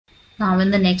Now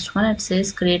in the next one it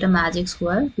says create a magic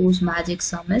square whose magic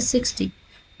sum is 60.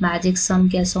 Magic सम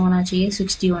कैसा होना चाहिए?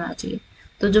 60 होना चाहिए.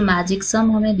 तो जो मैजिक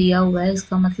सम हमें दिया हुआ है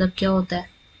इसका मतलब क्या होता है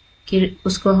कि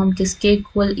उसको हम किसके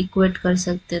इक्वल इक्वेट कर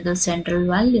सकते हैं? The central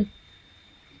value.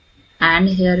 And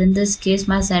here in this case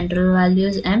my central value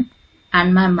is m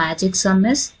and my magic some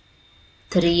is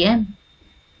 3m.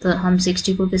 तो हम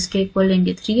 60 को किसके इक्वल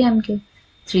लेंगे? 3m के.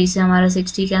 3 से हमारा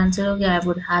 60 कैंसिल हो गया. I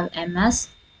would have m as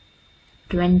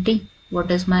 20.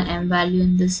 What is my m value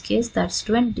in this case? That's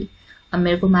 20. अब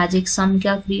मेरे को मैजिक सम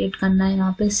क्या क्रिएट करना है?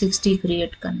 यहाँ पे 60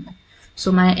 क्रिएट करना है.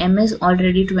 सो माई m is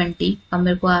already 20. अब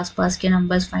मेरे को आसपास के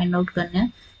नंबर्स फाइंड आउट करने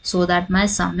हैं. So that my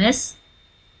sum is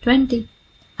 20.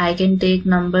 I can take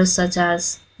numbers such as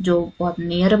जो बहुत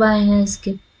नियर बाय हैं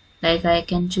इसके. Like I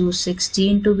can choose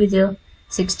 16 to be there.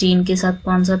 16 के साथ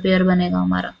कौन सा पेयर बनेगा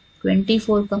हमारा?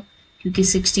 24 का, क्योंकि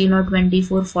 16 और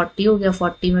 24 40 हो गया.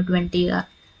 40 में 20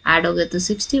 ऐड हो गया तो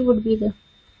 60 वुड बी देयर.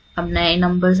 अब नए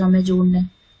नंबर्स हमें जोड़ने.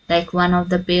 Like one of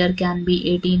the pair can be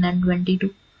 18 and 22.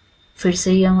 फिर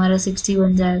से ही हमारा 60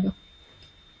 बन जाएगा.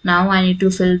 Now I need to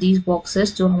fill these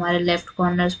boxes जो हमारे लेफ्ट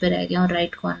कॉर्नर्स पे रह गए और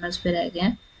राइट कॉर्नर्स पे रह गए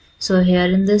हैं. So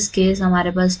here in this case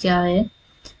हमारे पास क्या है?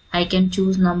 I can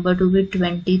choose number to be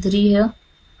 23 है.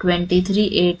 23,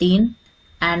 18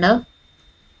 एंड अ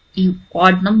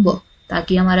ऑड नंबर,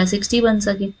 ताकि हमारा 60 बन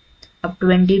सके. अब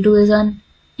 22 इज एन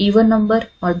इवन नंबर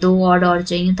और 2 ऑड और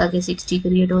चाहिए ताकि 60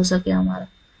 क्रिएट हो सके हमारा.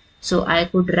 सो आई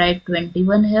कुड राइट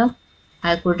 21 है.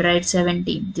 आई कुड राइट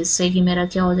 17, जिससे कि मेरा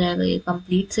क्या हो जाएगा? ये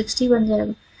कंप्लीट 60 बन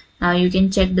जाएगा. Now you can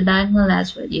check the diagonal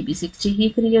as well. ये भी 60 ही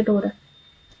क्रिएट हो रहा है.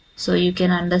 So you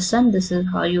can understand this is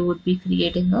how you would be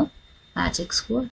creating a magic square.